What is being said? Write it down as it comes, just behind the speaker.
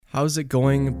How's it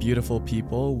going, beautiful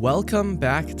people? Welcome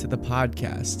back to the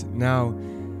podcast. Now,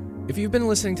 if you've been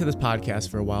listening to this podcast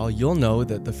for a while, you'll know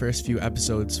that the first few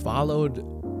episodes followed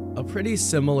a pretty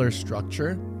similar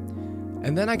structure.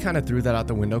 And then I kind of threw that out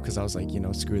the window because I was like,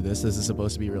 screw this. This is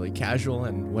supposed to be really casual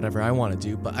and whatever I want to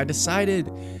do. But I decided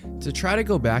to try to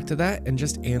go back to that and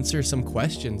just answer some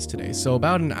questions today. So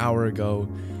about an hour ago,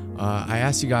 I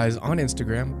asked you guys on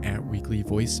Instagram at Weekly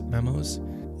Voice Memos.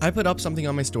 I put up something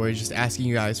on my story just asking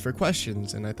you guys for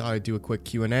questions, and I thought I'd do a quick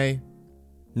Q&A.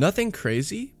 Nothing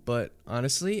crazy, but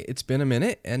honestly, it's been a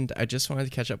minute, and I just wanted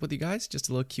to catch up with you guys, just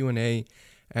a little Q&A,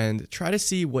 and try to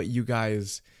see what you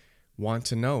guys want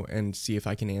to know and see if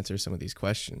I can answer some of these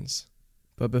questions.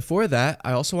 But before that,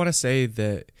 I also want to say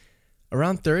that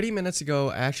around 30 minutes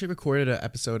ago, I actually recorded an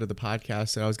episode of the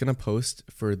podcast that I was going to post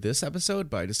for this episode,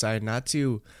 but I decided not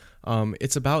to.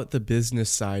 It's about the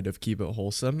business side of Keep It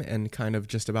Wholesome and kind of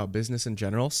just about business in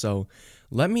general. So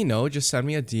let me know, just send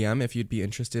me a DM if you'd be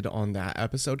interested on that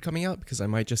episode coming out, because I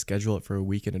might just schedule it for a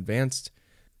week in advance.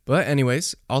 But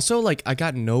anyways, also I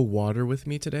got no water with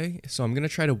me today, so I'm going to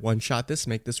try to one-shot this,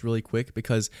 make this really quick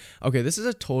because, okay, this is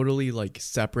a totally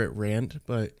separate rant,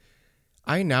 but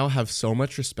I now have so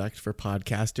much respect for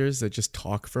podcasters that just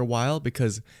talk for a while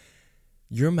because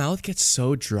your mouth gets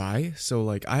so dry.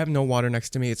 So I have no water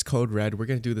next to me. It's code red. We're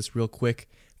going to do this real quick.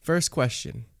 First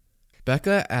question.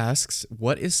 Becca asks,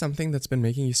 what is something that's been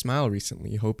making you smile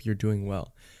recently? Hope you're doing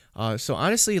well. So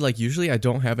honestly, usually I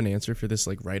don't have an answer for this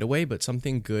right away, but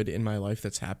something good in my life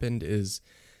that's happened is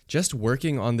just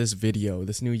working on this video,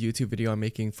 this new YouTube video I'm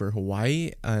making for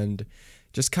Hawaii, and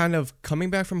just kind of coming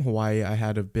back from Hawaii, I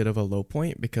had a bit of a low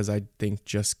point because I think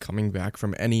just coming back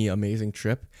from any amazing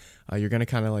trip, you're going to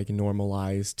kind of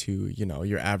normalize to,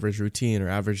 your average routine or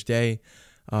average day.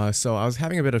 So I was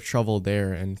having a bit of trouble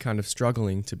there and kind of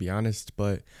struggling, to be honest.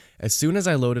 But as soon as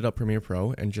I loaded up Premiere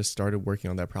Pro and just started working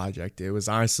on that project, it was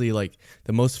honestly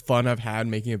the most fun I've had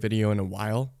making a video in a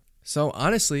while. So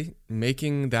honestly,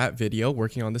 making that video,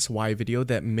 working on this Hawaii video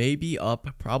that may be up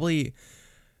probably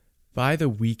by the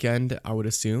weekend, I would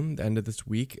assume, the end of this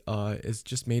week, has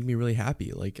just made me really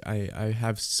happy. I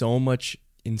have so much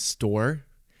in store,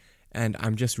 and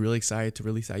I'm just really excited to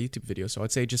release that YouTube video. So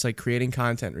I'd say just creating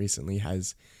content recently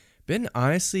has been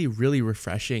honestly really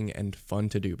refreshing and fun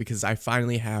to do because I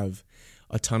finally have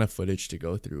a ton of footage to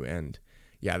go through. And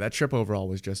yeah, that trip overall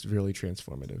was just really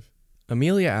transformative.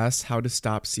 Amelia asks how to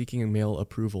stop seeking male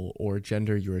approval or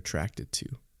gender you're attracted to.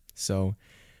 So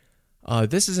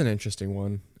this is an interesting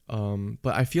one.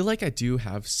 But I feel like I do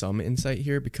have some insight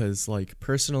here because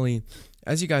personally,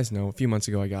 as you guys know, a few months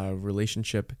ago, I got a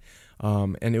relationship,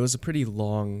 and it was a pretty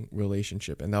long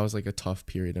relationship, and that was a tough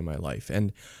period in my life.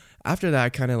 And after that, I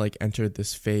kind of entered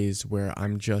this phase where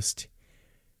I'm just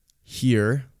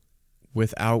here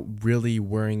without really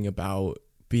worrying about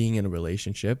being in a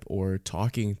relationship or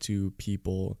talking to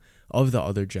people of the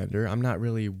other gender. I'm not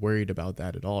really worried about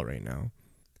that at all right now.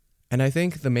 And I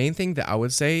think the main thing that I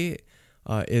would say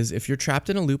is if you're trapped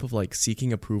in a loop of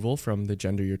seeking approval from the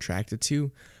gender you're attracted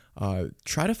to,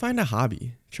 try to find a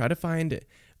hobby. Try to find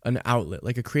an outlet,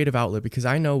 a creative outlet, because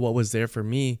I know what was there for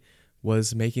me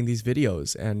was making these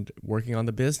videos and working on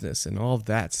the business, and all of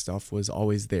that stuff was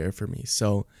always there for me.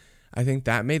 So I think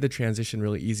that made the transition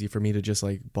really easy for me to just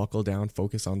buckle down,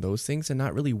 focus on those things, and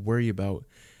not really worry about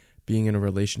being in a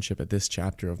relationship at this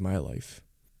chapter of my life.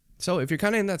 So if you're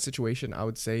kind of in that situation, I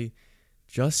would say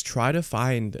just try to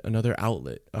find another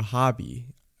outlet, a hobby,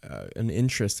 an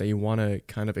interest that you want to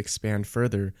kind of expand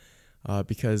further,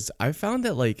 because I found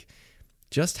that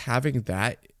just having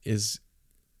that is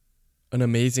an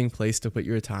amazing place to put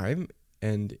your time,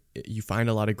 and you find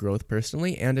a lot of growth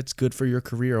personally, and it's good for your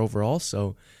career overall.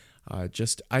 So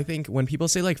I think when people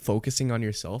say focusing on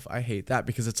yourself, I hate that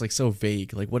because it's so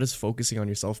vague. What does focusing on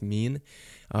yourself mean?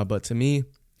 But to me,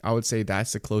 I would say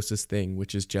that's the closest thing,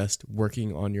 which is just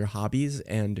working on your hobbies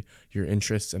and your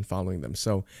interests and following them.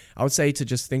 So I would say to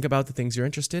just think about the things you're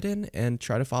interested in and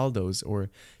try to follow those, or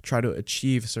try to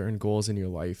achieve certain goals in your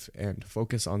life and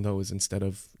focus on those instead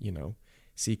of,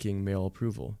 seeking male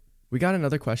approval. We got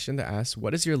another question that asks,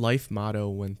 what is your life motto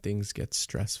when things get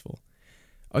stressful?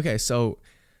 Okay, so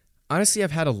honestly,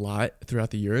 I've had a lot throughout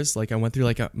the years. I went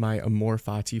through my amor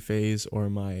fati phase,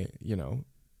 or my,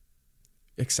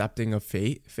 accepting of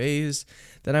fate phase.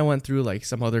 Then I went through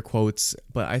some other quotes,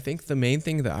 but I think the main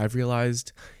thing that I've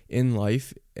realized in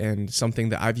life, and something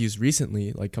that I've used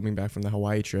recently, coming back from the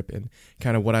Hawaii trip and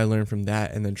kind of what I learned from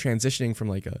that, and then transitioning from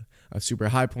a super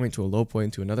high point to a low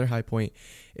point to another high point,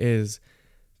 is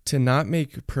to not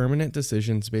make permanent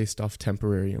decisions based off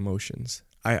temporary emotions.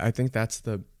 I think that's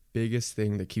the biggest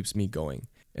thing that keeps me going.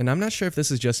 And I'm not sure if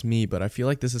this is just me, but I feel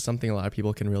like this is something a lot of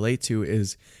people can relate to,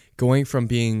 is going from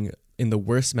being in the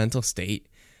worst mental state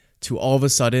to all of a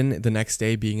sudden the next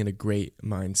day being in a great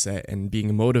mindset and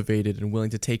being motivated and willing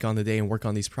to take on the day and work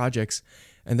on these projects,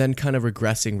 and then kind of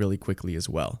regressing really quickly as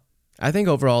well. I think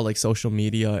overall, like, social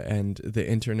media and the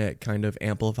internet kind of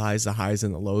amplifies the highs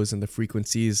and the lows and the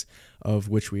frequencies of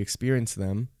which we experience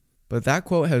them. But that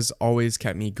quote has always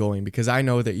kept me going, because I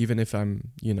know that even if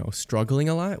I'm, struggling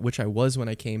a lot, which I was when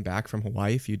I came back from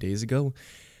Hawaii a few days ago,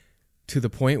 to the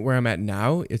point where I'm at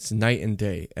now, it's night and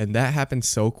day. And that happened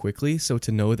so quickly. So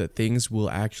to know that things will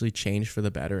actually change for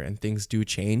the better, and things do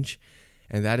change,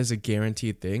 and that is a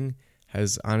guaranteed thing,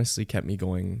 has honestly kept me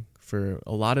going for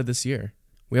a lot of this year.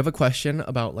 We have a question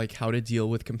about like how to deal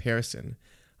with comparison.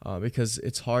 Because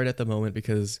it's hard at the moment,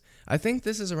 because I think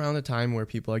this is around the time where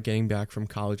people are getting back from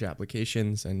college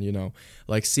applications and,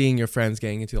 like seeing your friends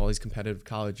getting into all these competitive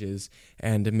colleges,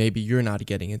 and maybe you're not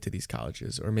getting into these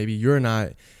colleges, or maybe you're not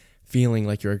feeling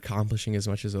like you're accomplishing as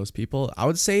much as those people. I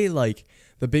would say like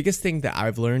the biggest thing that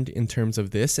I've learned in terms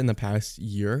of this in the past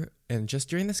year and just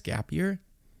during this gap year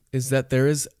is that there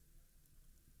is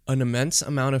an immense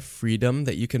amount of freedom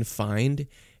that you can find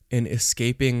in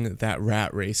escaping that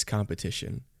rat race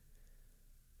competition.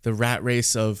 The rat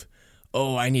race of,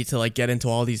 oh, I need to like get into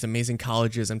all these amazing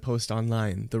colleges and post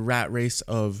online. The rat race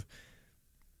of,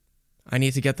 I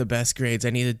need to get the best grades.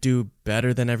 I need to do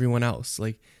better than everyone else.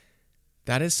 Like,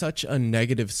 that is such a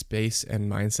negative space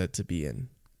and mindset to be in.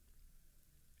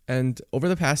 And over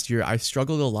the past year, I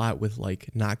struggled a lot with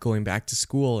like not going back to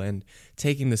school and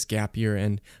taking this gap year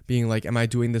and being like, am I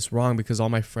doing this wrong? Because all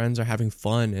my friends are having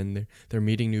fun and they're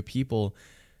meeting new people.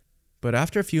 But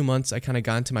after a few months, I kind of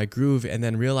got into my groove and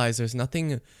then realized there's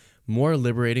nothing more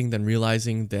liberating than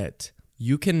realizing that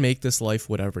you can make this life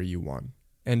whatever you want.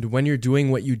 And when you're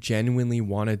doing what you genuinely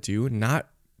want to do, not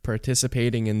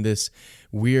participating in this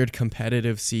weird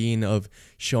competitive scene of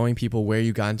showing people where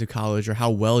you got into college or how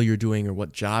well you're doing or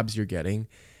what jobs you're getting,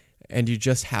 and you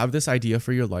just have this idea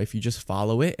for your life, you just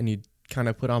follow it and you kind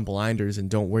of put on blinders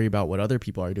and don't worry about what other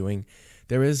people are doing,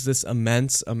 there is this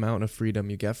immense amount of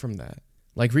freedom you get from that.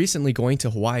 Like recently going to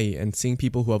Hawaii and seeing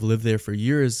people who have lived there for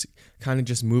years kind of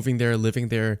just moving there, living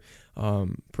there,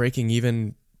 breaking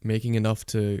even, making enough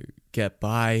to get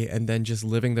by, and then just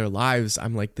living their lives.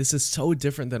 I'm like, this is so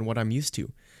different than what I'm used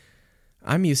to.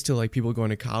 I'm used to like people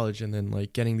going to college and then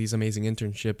like getting these amazing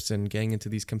internships and getting into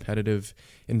these competitive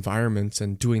environments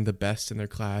and doing the best in their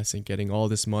class and getting all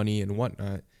this money and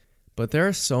whatnot. But there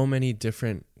are so many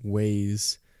different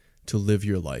ways to live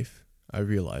your life, I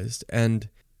realized. And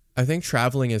I think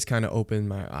traveling has kind of opened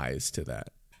my eyes to that.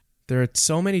 There are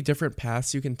so many different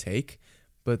paths you can take,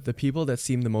 but the people that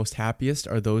seem the most happiest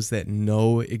are those that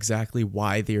know exactly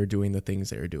why they are doing the things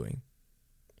they are doing.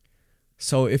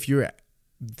 So if you're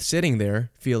sitting there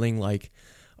feeling like,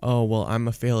 oh, well, I'm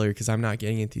a failure because I'm not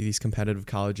getting into these competitive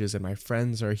colleges and my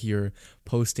friends are here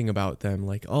posting about them,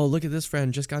 like, oh, look at this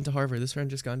friend just got to Harvard, this friend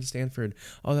just got to Stanford,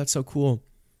 oh, that's so cool.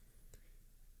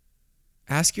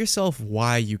 Ask yourself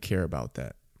why you care about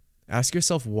that. Ask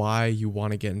yourself why you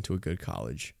want to get into a good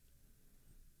college.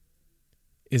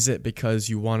 Is it because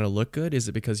you want to look good? Is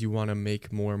it because you want to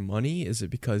make more money? Is it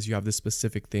because you have this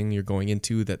specific thing you're going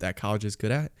into that college is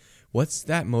good at? What's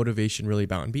that motivation really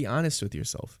about? And be honest with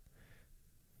yourself.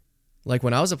 Like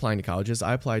when I was applying to colleges,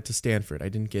 I applied to Stanford. I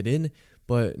didn't get in,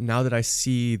 but now that I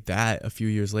see that a few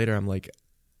years later, I'm like,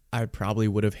 I probably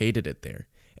would have hated it there.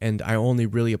 And I only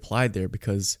really applied there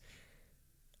because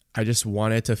I just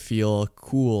wanted to feel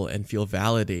cool and feel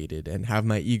validated and have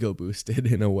my ego boosted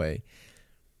in a way.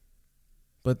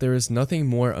 But there is nothing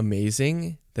more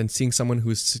amazing than seeing someone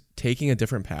who's taking a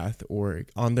different path or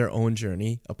on their own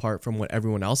journey apart from what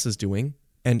everyone else is doing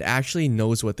and actually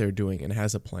knows what they're doing and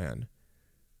has a plan.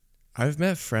 I've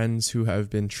met friends who have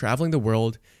been traveling the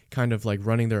world, kind of like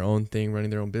running their own thing,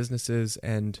 running their own businesses,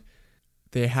 and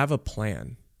they have a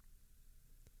plan.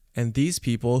 And these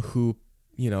people who,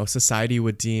 society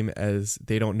would deem as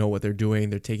they don't know what they're doing,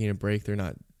 they're taking a break, they're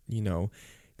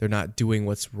not doing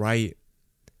what's right,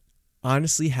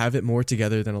 honestly have it more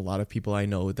together than a lot of people I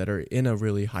know that are in a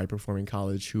really high performing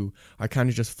college who are kind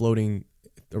of just floating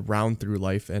around through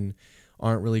life and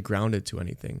aren't really grounded to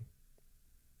anything.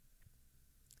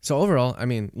 So overall,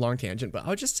 long tangent, but I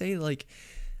would just say,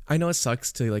 I know it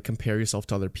sucks to compare yourself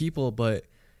to other people, but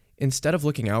instead of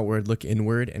looking outward, look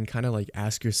inward and kind of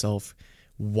ask yourself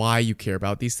why you care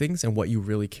about these things and what you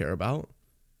really care about.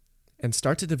 And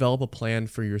start to develop a plan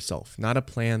for yourself, not a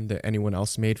plan that anyone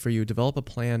else made for you. Develop a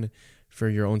plan for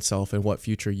your own self and what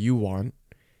future you want,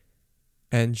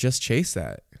 and just chase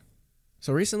that.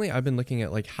 So recently I've been looking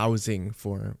at like housing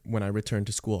for when I return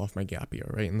to school off my gap year,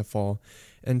 right, in the fall.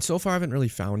 And so far I haven't really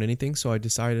found anything, so I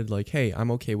decided like, hey, I'm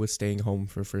okay with staying home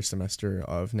for first semester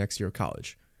of next year of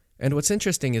college. And what's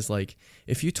interesting is like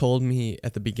if you told me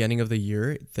at the beginning of the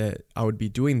year that I would be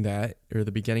doing that or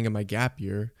the beginning of my gap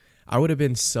year, I would have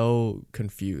been so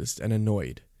confused and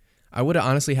annoyed. I would have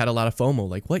honestly had a lot of FOMO,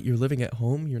 like, what, you're living at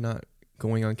home? You're not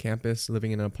going on campus,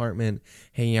 living in an apartment,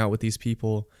 hanging out with these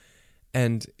people.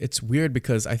 And it's weird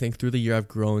because I think through the year I've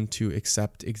grown to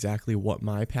accept exactly what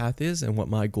my path is and what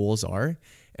my goals are.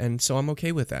 And so I'm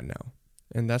okay with that now.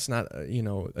 And that's not,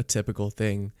 a typical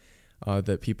thing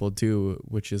that people do,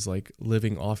 which is like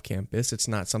living off campus. It's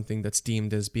not something that's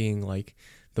deemed as being like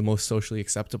the most socially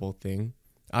acceptable thing.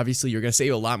 Obviously, you're going to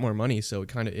save a lot more money, so it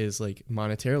kind of is like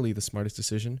monetarily the smartest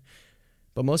decision.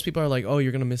 But most people are like, oh,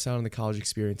 you're going to miss out on the college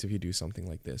experience if you do something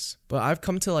like this. But I've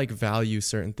come to like value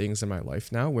certain things in my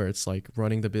life now where it's like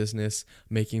running the business,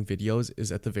 making videos is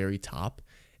at the very top.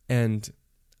 And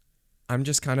I'm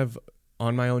just kind of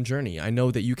on my own journey. I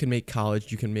know that you can make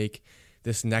college, you can make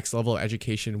this next level of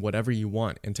education, whatever you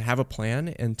want. And to have a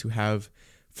plan and to have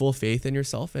full faith in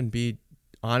yourself and be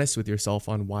honest with yourself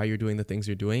on why you're doing the things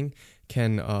you're doing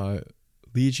can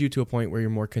lead you to a point where you're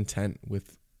more content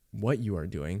with what you are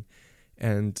doing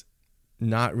and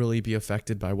not really be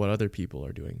affected by what other people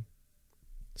are doing.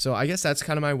 So I guess that's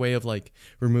kind of my way of like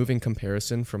removing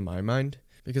comparison from my mind,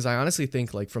 because I honestly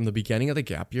think like from the beginning of the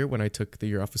gap year when I took the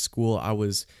year off of school, I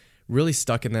was really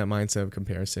stuck in that mindset of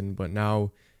comparison. But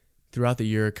now throughout the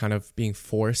year, kind of being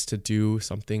forced to do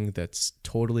something that's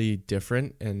totally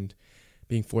different and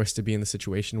being forced to be in the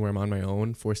situation where I'm on my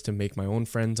own, forced to make my own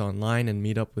friends online and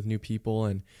meet up with new people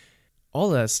and all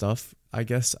of that stuff, I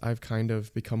guess I've kind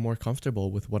of become more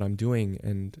comfortable with what I'm doing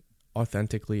and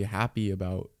authentically happy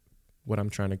about what I'm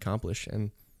trying to accomplish.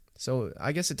 And so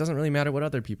I guess it doesn't really matter what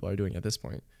other people are doing at this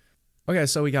point. Okay,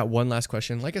 so we got one last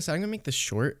question. Like I said, I'm going to make this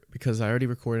short because I already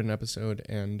recorded an episode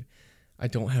and I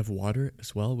don't have water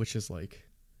as well, which is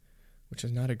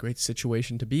not a great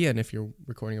situation to be in if you're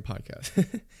recording a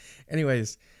podcast.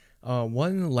 Anyways,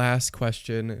 one last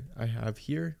question I have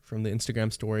here from the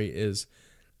Instagram story is,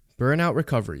 burnout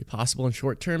recovery, possible in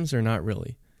short terms or not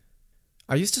really?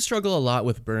 I used to struggle a lot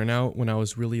with burnout when I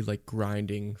was really like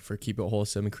grinding for Keep It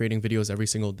Wholesome and creating videos every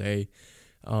single day.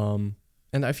 And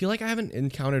I feel like I haven't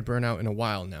encountered burnout in a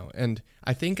while now. And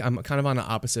I think I'm kind of on the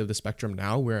opposite of the spectrum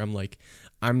now where I'm like,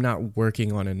 I'm not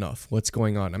working on enough. What's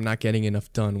going on? I'm not getting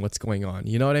enough done. What's going on?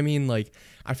 You know what I mean? Like,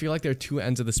 I feel like there are two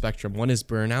ends of the spectrum. One is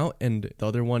burnout and the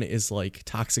other one is like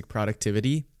toxic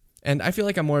productivity. And I feel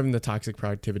like I'm more in the toxic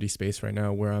productivity space right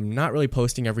now where I'm not really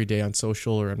posting every day on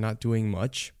social or I'm not doing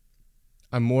much.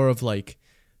 I'm more of like,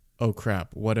 oh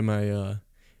crap, what am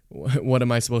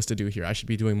I supposed to do here? I should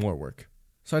be doing more work.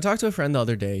 So I talked to a friend the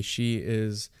other day. She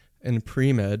is in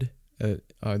pre-med at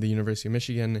the University of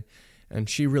Michigan, and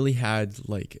she really had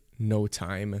like no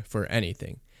time for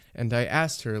anything. And I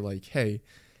asked her like, hey,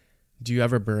 do you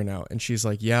ever burn out? And she's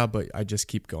like, yeah, but I just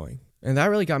keep going. And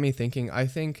that really got me thinking. I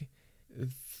think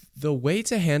the way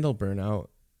to handle burnout,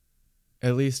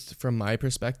 at least from my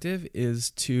perspective,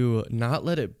 is to not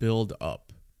let it build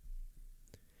up.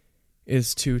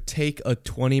 Is to take a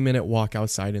 20-minute walk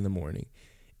outside in the morning.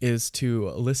 Is to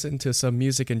listen to some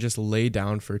music and just lay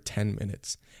down for 10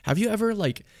 minutes. Have you ever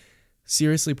like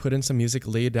seriously put in some music,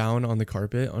 lay down on the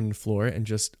carpet on the floor and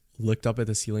just looked up at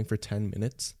the ceiling for 10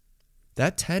 minutes?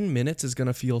 That 10 minutes is going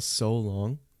to feel so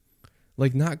long.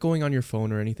 Like not going on your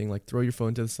phone or anything, like throw your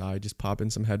phone to the side, just pop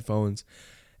in some headphones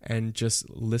and just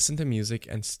listen to music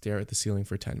and stare at the ceiling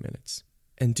for 10 minutes.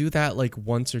 And do that like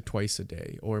once or twice a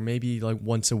day or maybe like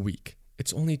once a week.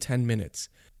 It's only 10 minutes.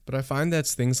 But I find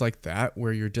that's things like that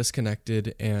where you're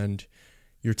disconnected and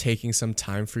you're taking some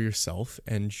time for yourself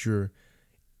and you're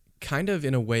kind of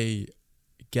in a way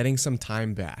getting some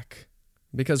time back.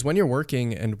 Because when you're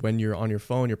working and when you're on your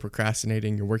phone, you're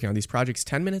procrastinating, you're working on these projects,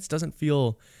 10 minutes doesn't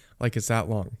feel like it's that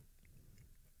long.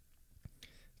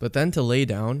 But then to lay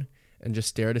down and just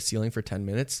stare at a ceiling for 10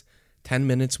 minutes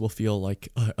will feel like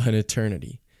an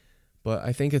eternity. But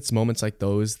I think it's moments like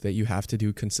those that you have to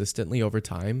do consistently over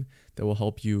time that will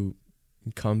help you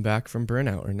come back from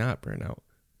burnout or not burnout.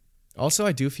 Also,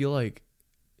 I do feel like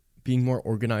being more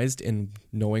organized in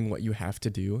knowing what you have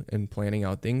to do and planning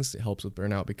out things helps with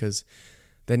burnout because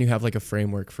then you have like a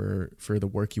framework for the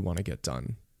work you want to get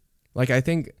done. Like I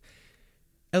think,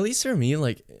 at least for me,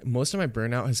 like most of my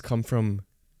burnout has come from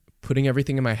putting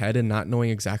everything in my head and not knowing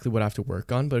exactly what I have to work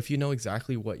on. But if you know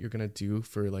exactly what you're going to do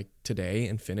for like today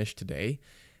and finish today,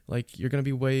 like you're going to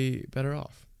be way better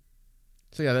off.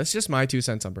 So yeah, that's just my 2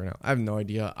 cents on burnout. I have no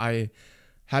idea. I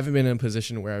haven't been in a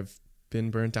position where I've been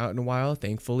burnt out in a while,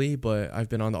 thankfully, but I've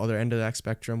been on the other end of that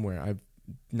spectrum where I've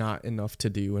not enough to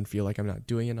do and feel like I'm not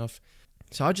doing enough.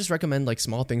 So I'll just recommend like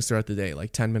small things throughout the day,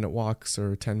 like 10-minute walks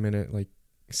or 10-minute like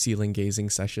ceiling gazing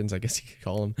sessions, I guess you could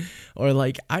call them, or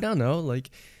like, I don't know,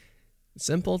 like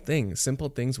simple things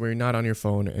where you're not on your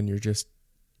phone and you're just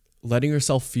letting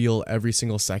yourself feel every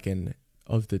single second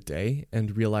of the day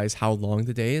and realize how long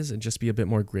the day is and just be a bit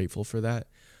more grateful for that.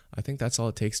 I think that's all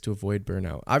it takes to avoid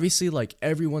burnout. Obviously, like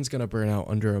everyone's going to burn out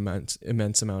under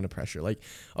immense amount of pressure. Like,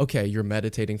 okay, you're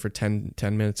meditating for 10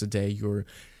 minutes a day. You're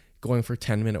going for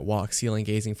 10-minute walks, ceiling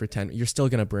gazing for 10. You're still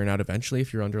going to burn out eventually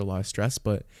if you're under a lot of stress.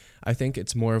 But I think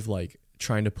it's more of like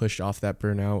trying to push off that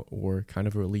burnout or kind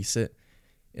of release it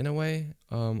in a way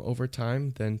over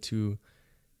time than to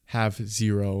have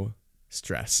zero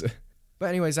stress. But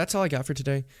anyways, that's all I got for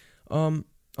today.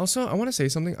 Also, I want to say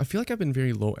something. I feel like I've been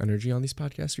very low energy on these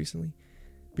podcasts recently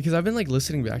because I've been like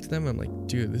listening back to them. I'm like,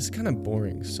 dude, this is kind of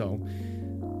boring. So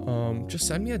just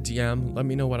send me a DM. Let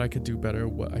me know what I could do better,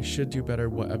 what I should do better,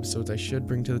 what episodes I should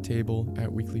bring to the table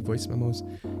at Weekly Voice Memos.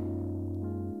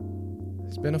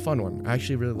 It's been a fun one. I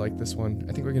actually really like this one.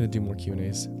 I think we're going to do more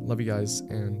Q&As. Love you guys.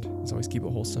 And as always, keep it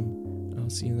wholesome. I'll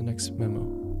see you in the next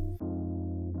memo.